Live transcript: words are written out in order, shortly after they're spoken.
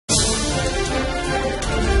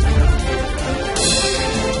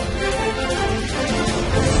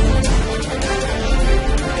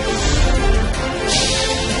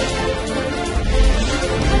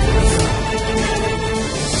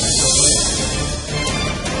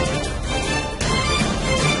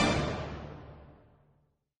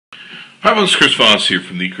Hi, this is Chris Voss here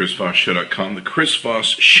from the ChrisVossShow.com, the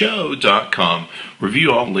ChrisVossShow.com.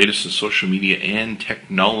 Review all the latest in social media and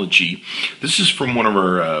technology. This is from one of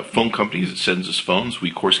our phone companies that sends us phones.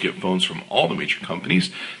 We, of course, get phones from all the major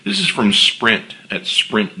companies. This is from Sprint at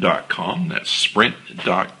Sprint.com. That's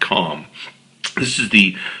Sprint.com. This is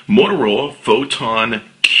the Motorola Photon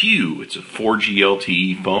Q. It's a 4G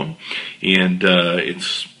LTE phone, and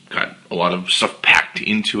it's got a lot of stuff packed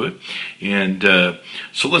into it. And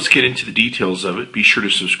so let's get into the details of it. Be sure to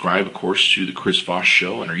subscribe, of course, to the Chris Voss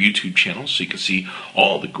Show on our YouTube channel so you can see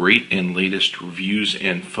all the great and latest reviews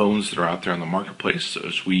and phones that are out there on the marketplace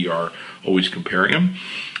as we are always comparing them.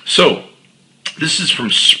 So this is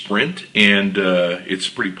from Sprint, and it's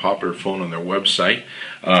a pretty popular phone on their website.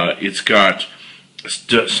 It's got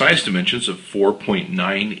size dimensions of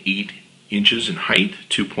 4.98 inches in height,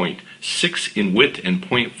 2.6 in width, and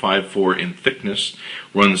 0.54 in thickness.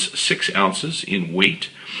 Runs 6 ounces in weight.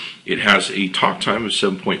 It has a talk time of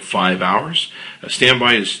 7.5 hours.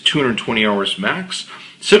 Standby is 220 hours max.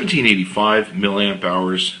 1785 milliamp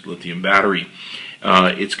hours lithium battery.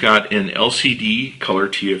 It's got an LCD color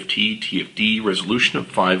TFT resolution of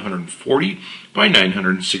 540 by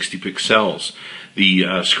 960 pixels.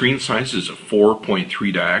 The screen size is a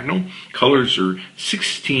 4.3 diagonal. Colors are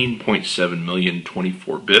 16.7 million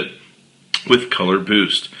 24-bit with color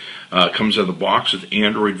boost. Comes out of the box with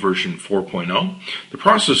Android version 4.0. The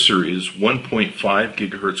processor is 1.5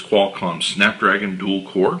 gigahertz Qualcomm Snapdragon dual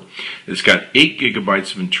core. It's got 8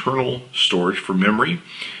 gigabytes of internal storage for memory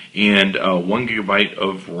and 1 gigabyte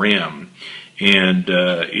of RAM. And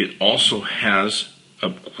it also has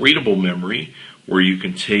upgradable memory where you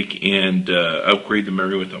can take and upgrade the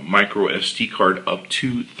memory with a micro SD card up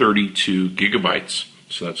to 32 gigabytes.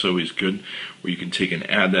 So that's always good, where you can take and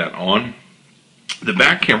add that on. The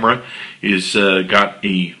back camera is got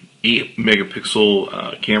a 8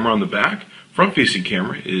 megapixel camera on the back. Front-facing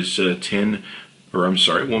camera is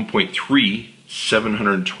 1.3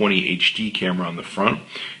 720 HD camera on the front,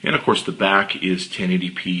 and of course the back is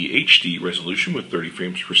 1080p HD resolution with 30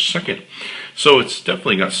 frames per second. So it's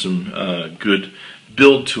definitely got some good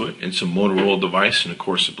build to it, and some Motorola device, and of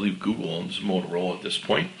course I believe Google owns Motorola at this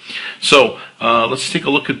point. So let's take a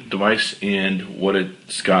look at the device and what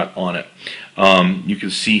it's got on it. You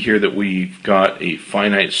can see here that we've got a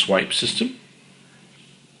finite swipe system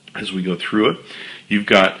as we go through it. You've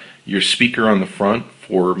got your speaker on the front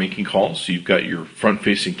for making calls. So you've got your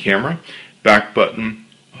front-facing camera, back button,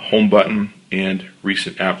 home button, and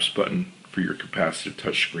recent apps button for your capacitive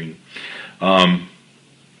touchscreen.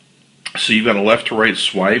 So you've got a left to right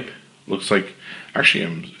swipe. Looks like, actually,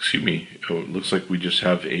 it looks like we just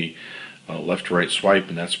have a left to right swipe,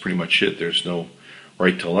 and that's pretty much it. There's no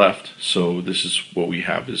right to left. So this is what we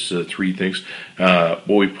have is 3 things. What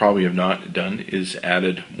we probably have not done is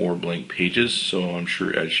added more blank pages. So I'm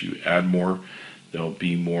sure as you add more, there'll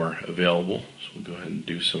be more available. So we'll go ahead and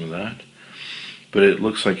do some of that. But it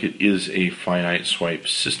looks like it is a finite swipe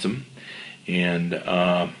system, and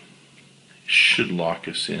should lock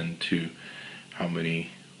us into how many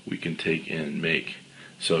we can take and make.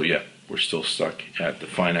 So yeah, we're still stuck at the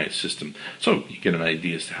finite system. So you get an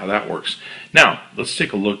idea as to how that works. Now, let's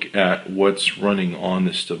take a look at what's running on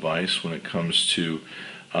this device when it comes to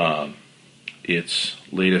its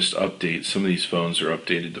latest update. Some of these phones are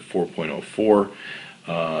updated to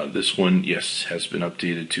 4.04. This one, yes, has been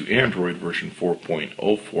updated to Android version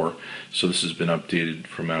 4.04. So this has been updated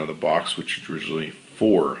from out of the box, which is originally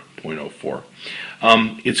 4.04.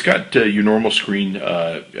 It's got your normal screen.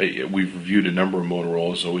 We've reviewed a number of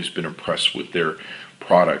Motorola's, always been impressed with their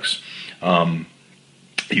products.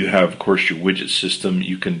 You have, of course, your widget system.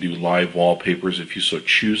 You can do live wallpapers if you so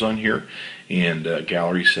choose on here, and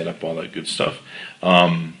gallery setup, all that good stuff.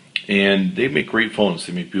 And they make great phones.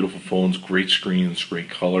 They make beautiful phones, great screens, great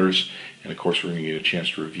colors, and of course we're going to get a chance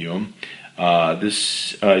to review them.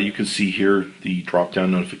 You can see here the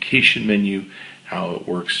drop-down notification menu, how it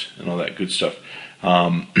works, and all that good stuff.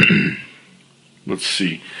 Let's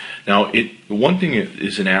see. Now, the one thing that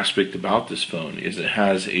is an aspect about this phone is it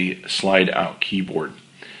has a slide-out keyboard.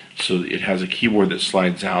 So it has a keyboard that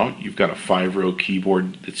slides out. You've got a 5-row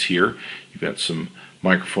keyboard that's here. You've got some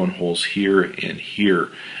microphone holes here and here.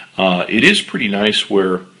 It is pretty nice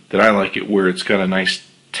that I like it, where it's got a nice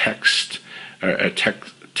textile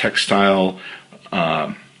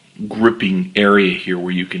gripping area here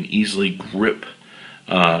where you can easily grip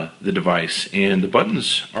the device, and the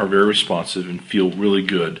buttons are very responsive and feel really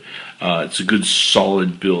good. It's a good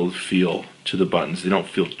solid build feel to the buttons. They don't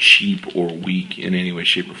feel cheap or weak in any way,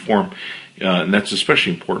 shape, or form, and that's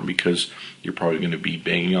especially important because you're probably going to be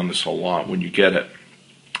banging on this a lot when you get it.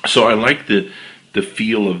 So I like the the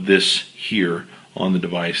feel of this here on the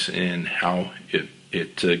device and how it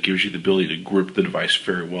gives you the ability to grip the device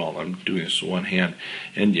very well. I'm doing this with one hand,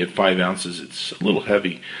 and at 5 ounces it's a little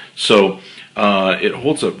heavy, so it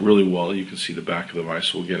holds up really well. You can see the back of the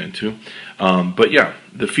device we'll get into, but yeah,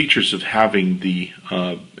 the features of having the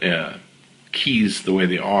keys the way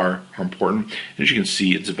they are important. As you can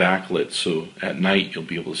see, it's backlit, so at night you'll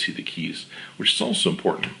be able to see the keys, which is also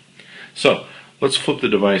important. So let's flip the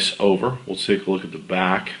device over. We'll take a look at the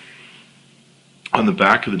back. On the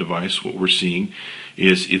back of the device, what we're seeing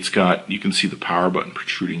is it's got, you can see the power button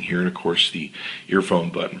protruding here, and of course the earphone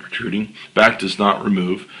button protruding. Back does not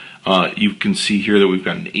remove. You can see here that we've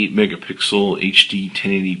got an 8 megapixel HD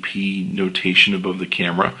 1080p notation above the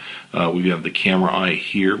camera. We have the camera eye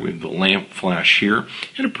here, we have the lamp flash here,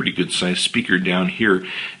 and a pretty good sized speaker down here.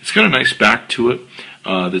 It's got a nice back to it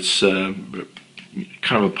that's kind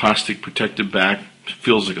of a plastic protective back. It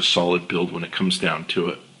feels like a solid build when it comes down to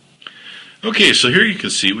it. Okay, so here you can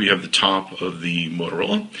see we have the top of the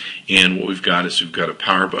Motorola, and what we've got is we've got a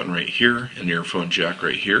power button right here, an earphone jack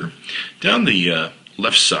right here. Down the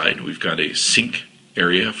left side, we've got a sync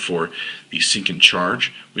area for the sync and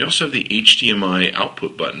charge. We also have the HDMI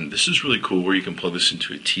output button. This is really cool, where you can plug this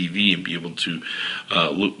into a TV and be able to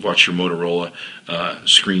watch your Motorola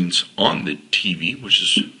screens on the TV, which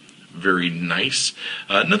is very nice.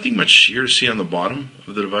 Nothing much here to see on the bottom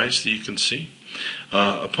of the device that you can see.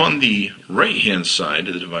 Upon the right hand side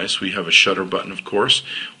of the device, we have a shutter button, of course.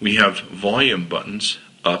 We have volume buttons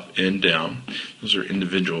up and down. Those are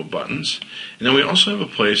individual buttons. And then we also have a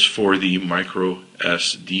place for the micro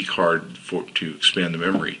SD card to expand the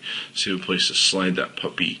memory. So you have a place to slide that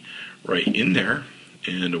puppy right in there,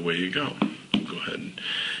 and away you go. Go ahead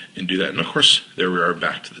and do that. And of course, there we are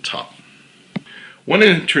back to the top. One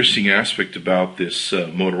interesting aspect about this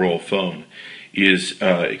Motorola phone is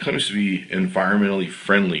it claims to be environmentally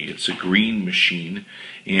friendly. It's a green machine,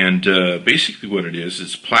 and basically what it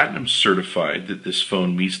is platinum certified that this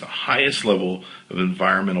phone meets the highest level of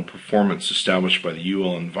environmental performance established by the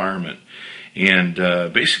UL environment, and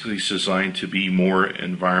basically it's designed to be more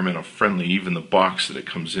environmental friendly. Even the box that it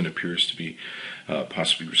comes in appears to be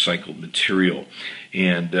possibly recycled material,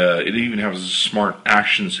 and it even has a smart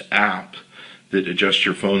actions app that adjusts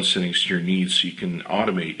your phone settings to your needs, so you can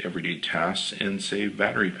automate everyday tasks and save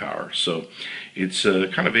battery power. So it's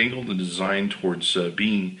kind of angled and designed towards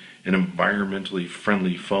being an environmentally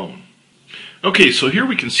friendly phone. Okay, so here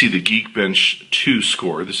we can see the Geekbench 2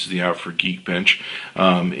 score. This is the app for Geekbench,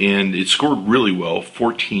 and it scored really well.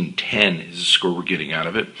 1410 is the score we're getting out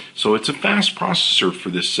of it. So it's a fast processor for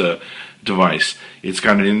this device. It's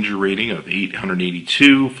got an integer rating of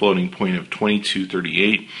 882, floating point of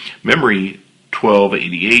 2238, memory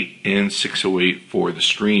 1288, and 608 for the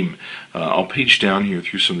stream. I'll page down here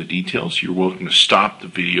through some of the details. You're welcome to stop the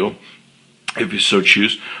video if you so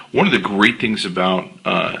choose. One of the great things about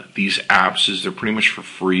these apps is they're pretty much for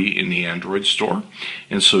free in the Android store,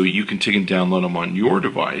 and so you can take and download them on your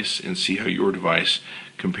device and see how your device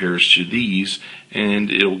compares to these, and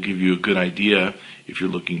it'll give you a good idea if you're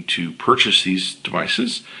looking to purchase these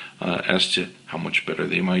devices as to how much better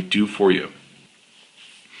they might do for you.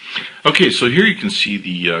 Okay, so here you can see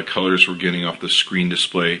the colors we're getting off the screen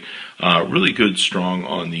display. Really good, strong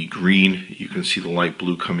on the green. You can see the light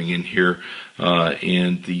blue coming in here,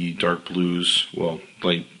 and the dark blues, well,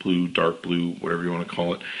 light blue, dark blue, whatever you want to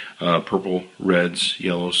call it, purple, reds,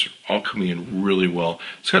 yellows, all coming in really well.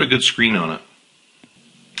 It's got a good screen on it.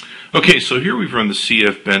 Okay, so here we've run the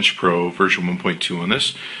CF Bench Pro version 1.2 on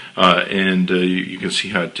this, and you can see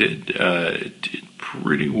how it did. It did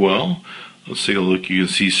pretty well. Let's take a look. You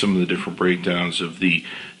can see some of the different breakdowns of the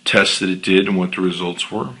tests that it did and what the results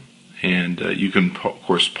were. And you can, of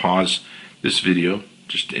course, pause this video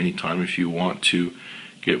just anytime if you want to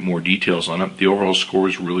get more details on it. The overall score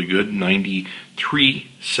is really good,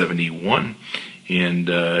 9371, and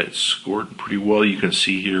it scored pretty well. You can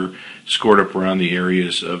see here, scored up around the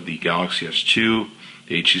areas of the Galaxy S2,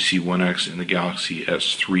 the HTC One X, and the Galaxy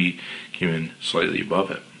S3 came in slightly above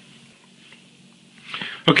it.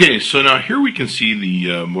 Okay, so now here we can see the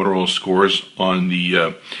Motorola scores on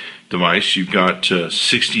the device. You've got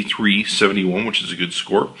 6371, which is a good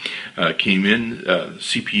score. Came in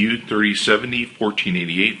CPU 3070,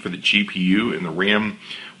 1488 for the GPU, and the RAM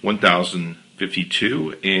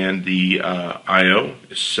 1052, and the I/O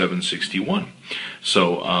is 761.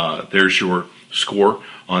 So there's your score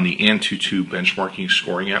on the amzn.to benchmarking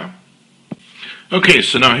scoring app. Okay,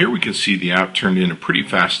 so now here we can see the app turned in a pretty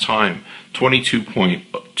fast time,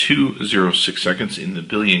 22.206 seconds in the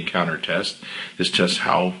billion counter test. This tests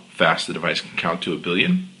how fast the device can count to a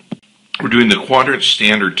billion. We're doing the quadrant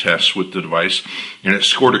standard test with the device, and it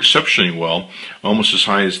scored exceptionally well, almost as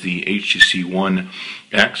high as the HTC One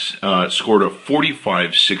X. It scored a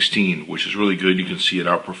 4516, which is really good. You can see it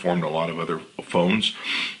outperformed a lot of other phones.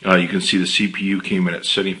 You can see the CPU came in at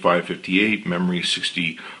 7558, memory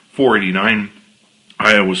 6489,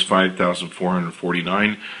 IO was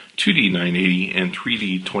 5449, 2D 980, and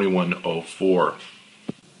 3D 2104.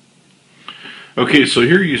 Okay, so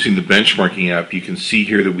here using the benchmarking app, you can see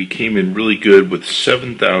here that we came in really good with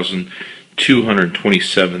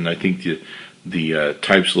 7,227. I think the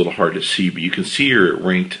type's a little hard to see, but you can see here it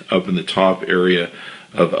ranked up in the top area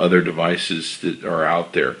of other devices that are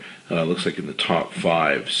out there. Looks like in the top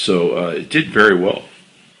 5. So it did very well.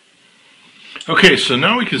 Okay, so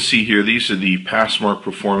now we can see here, these are the Passmark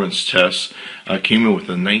performance tests. Came in with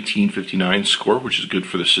a 1959 score, which is good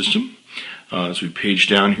for the system. As we page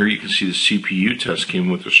down here, you can see the CPU test came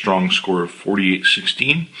with a strong score of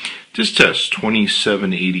 4816. Disk test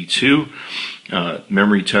 2782.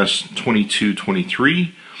 Memory test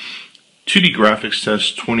 2223. 2D graphics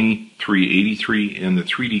test 2383, and the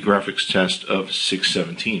 3D graphics test of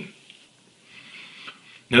 617.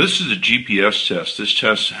 Now this is a GPS test. This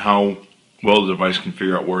tests how well the device can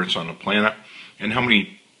figure out where it's on the planet and how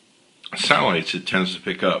many satellites it tends to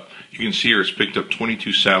pick up. You can see here it's picked up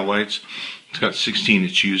 22 satellites. It's got 16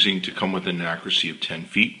 it's using to come within an accuracy of 10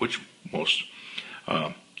 feet, which most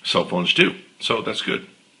cell phones do. So that's good.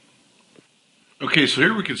 Okay, so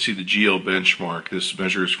here we can see the GL benchmark. This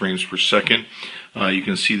measures frames per second. You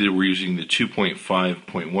can see that we're using the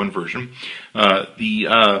 2.5.1 version.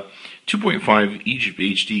 The 2.5 Egypt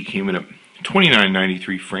HD came in at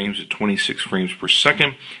 2993 frames at 26 frames per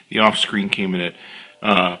second. The off-screen came in at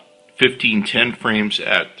 1510 frames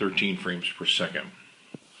at 13 frames per second.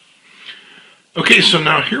 Okay, so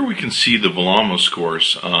now here we can see the Vilama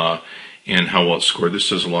scores and how well it scored. This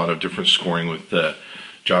does a lot of different scoring with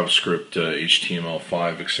JavaScript,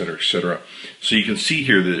 HTML5, etc., etc. So you can see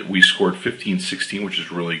here that we scored 1516, which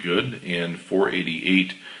is really good, and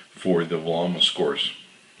 488 for the Vilama scores.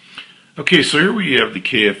 Okay, so here we have the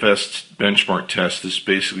KFS benchmark test. This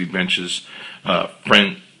basically benches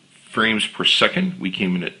frames per second. We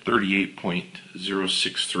came in at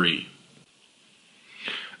 38.063.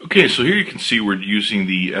 Okay, so here you can see we're using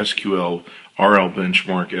the SQL RL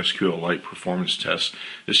benchmark SQLite performance test.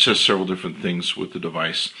 This tests several different things with the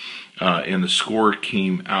device, and the score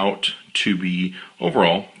came out to be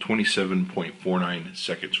overall 27.49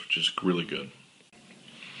 seconds, which is really good.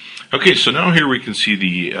 Okay, so now here we can see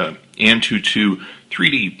the amzn.to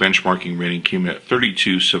 3D benchmarking rating came in at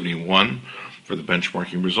 3271 for the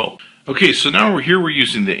benchmarking result. Okay, so now we're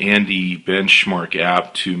using the Andy benchmark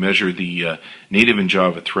app to measure the native and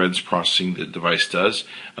Java threads processing the device does.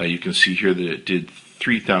 You can see here that it did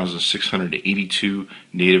 3,682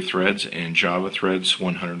 native threads and Java threads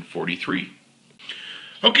 143.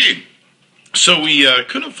 Okay, so we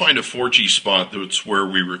couldn't find a 4G spot that's where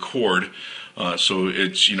we record. So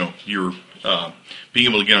it's, you're being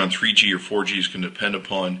able to get on 3G or 4G is going to depend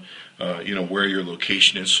upon where your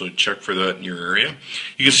location is, so check for that in your area.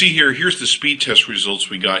 You can see here's the speed test results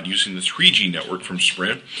we got using the 3G network from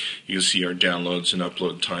Sprint. You can see our downloads and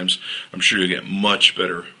upload times. I'm sure you'll get much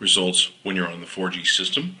better results when you're on the 4G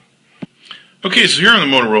system. Okay, so here on the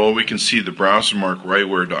Motorola, we can see the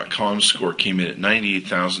browsermark.rightware.com score came in at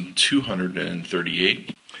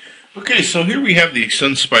 98,238. Okay, so here we have the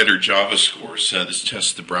SunSpider Java scores. This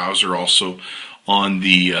tests the browser also on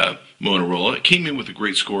the Motorola. It came in with a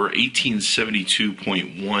great score,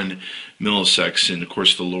 1872.1 milliseconds, and of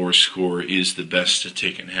course the lower score is the best that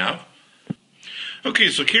they can have. Okay,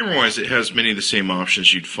 so camera-wise, it has many of the same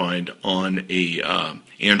options you'd find on a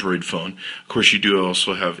Android phone. Of course, you do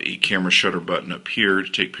also have a camera shutter button up here to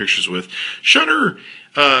take pictures with. Shutter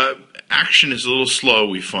action is a little slow,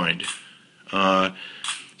 we find.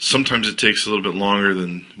 Sometimes it takes a little bit longer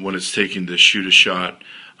than what it's taking to shoot a shot.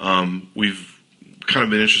 We've kind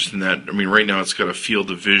of been interested in that. I mean, right now it's got a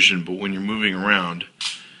field of vision, but when you're moving around,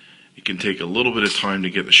 it can take a little bit of time to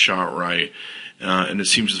get the shot right, and it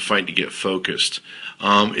seems to fight to get focused.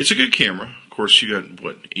 It's a good camera. Of course, you got,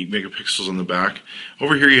 8 megapixels on the back.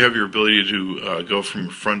 Over here you have your ability to go from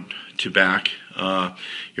front to back.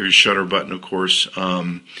 Your shutter button, of course,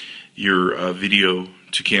 your video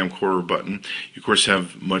to camcorder button. You, of course,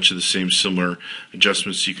 have much of the same similar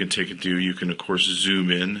adjustments you can take and do. You can, of course,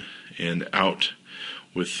 zoom in and out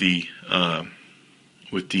with the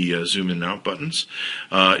zoom in and out buttons.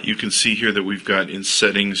 You can see here that we've got in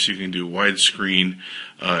settings, you can do widescreen,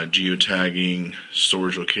 geotagging,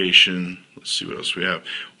 storage location. Let's see what else we have.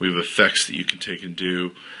 We have effects that you can take and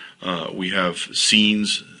do. We have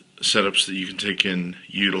scenes setups that you can take and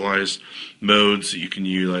utilize, modes that you can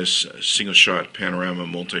utilize, single shot, panorama,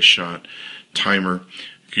 multi-shot, timer.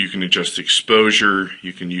 You can adjust the exposure,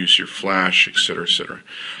 you can use your flash, etc., etc.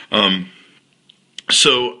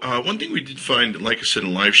 So one thing we did find, like I said,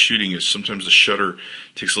 in live shooting is sometimes the shutter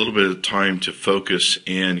takes a little bit of time to focus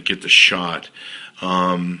and get the shot,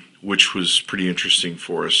 which was pretty interesting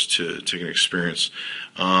for us to take an experience.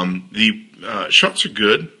 The shots are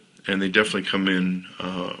good, and they definitely come in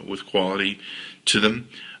with quality to them.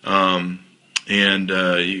 And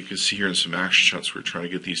you can see here in some action shots we're trying to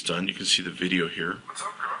get these done. You can see the video here. What's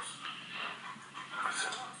up, girls? What's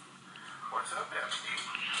up? What's up, Epstein?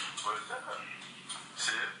 What's up?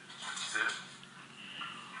 Sit.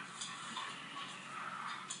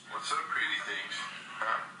 What's up, pretty things?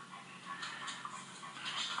 Huh?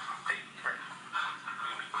 Hey,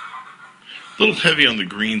 A little heavy on the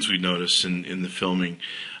greens, we noticed in the filming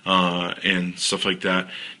and stuff like that.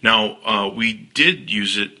 Now, we did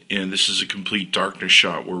use it, and this is a complete darkness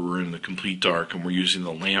shot where we're in the complete dark, and we're using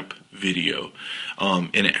the lamp video.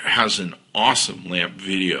 And it has an awesome lamp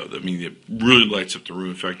video. I mean, it really lights up the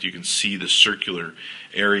room. In fact, you can see the circular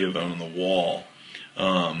area on the wall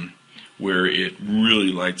where it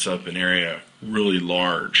really lights up an area really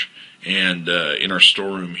large. And in our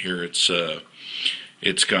storeroom here,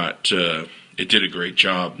 it did a great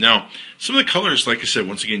job. Now, some of the colors, like I said,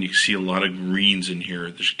 once again, you can see a lot of greens in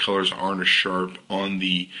here. The colors aren't as sharp on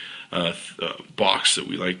the box that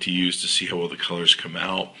we like to use to see how well the colors come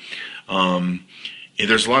out. And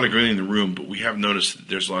there's a lot of green in the room, but we have noticed that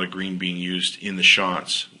there's a lot of green being used in the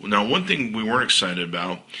shots. Now, one thing we weren't excited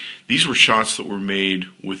about, these were shots that were made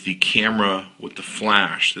with the camera, with the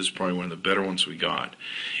flash. This is probably one of the better ones we got.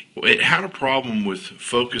 It had a problem with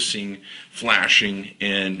focusing, flashing,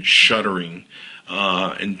 and shuttering,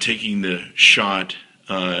 and taking the shot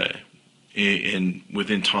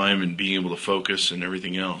within time and being able to focus and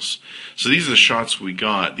everything else. So these are the shots we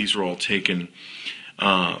got. These were all taken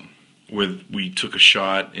where we took a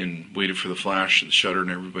shot and waited for the flash and the shutter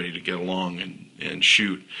and everybody to get along and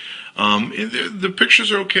shoot. The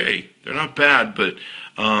pictures are okay. They're not bad, but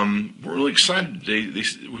we're really excited.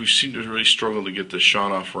 We seem to really struggle to get the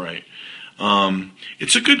shot off right.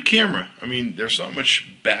 It's a good camera. I mean, there's not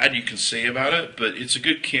much bad you can say about it, but it's a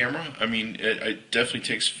good camera. I mean, it definitely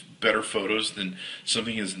takes better photos than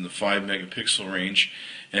something is in the 5 megapixel range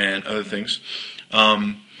and other things.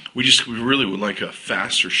 We really would like a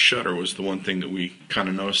faster shutter was the one thing that we kind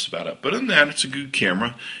of noticed about it. But other than that, it's a good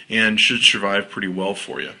camera and should survive pretty well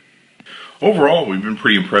for you. Overall, we've been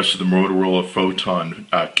pretty impressed with the Motorola Photon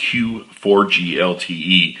Q4G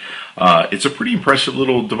LTE. It's a pretty impressive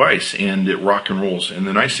little device, and it rock and rolls. And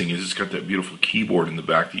the nice thing is it's got that beautiful keyboard in the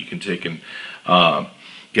back that you can take and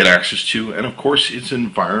get access to. And of course, it's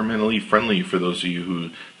environmentally friendly for those of you who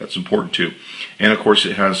that's important to. And of course,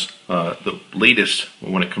 it has the latest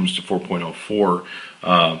when it comes to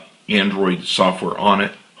 4.04 Android software on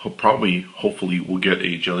it. Hopefully, we'll get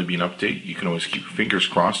a Jelly Bean update. You can always keep your fingers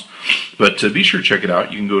crossed. But be sure to check it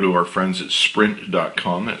out. You can go to our friends at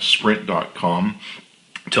sprint.com. That's sprint.com.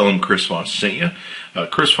 Tell them Chris Voss sent you.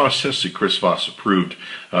 Chris Voss tested, Chris Voss approved.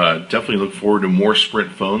 Definitely look forward to more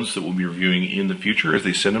Sprint phones that we'll be reviewing in the future as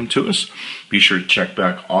they send them to us. Be sure to check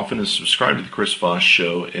back often and subscribe to the Chris Voss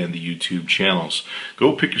Show and the YouTube channels.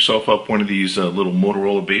 Go pick yourself up one of these little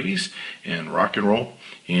Motorola babies and rock and roll.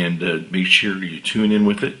 And make sure you tune in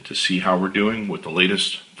with it to see how we're doing with the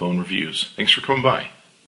latest phone reviews. Thanks for coming by.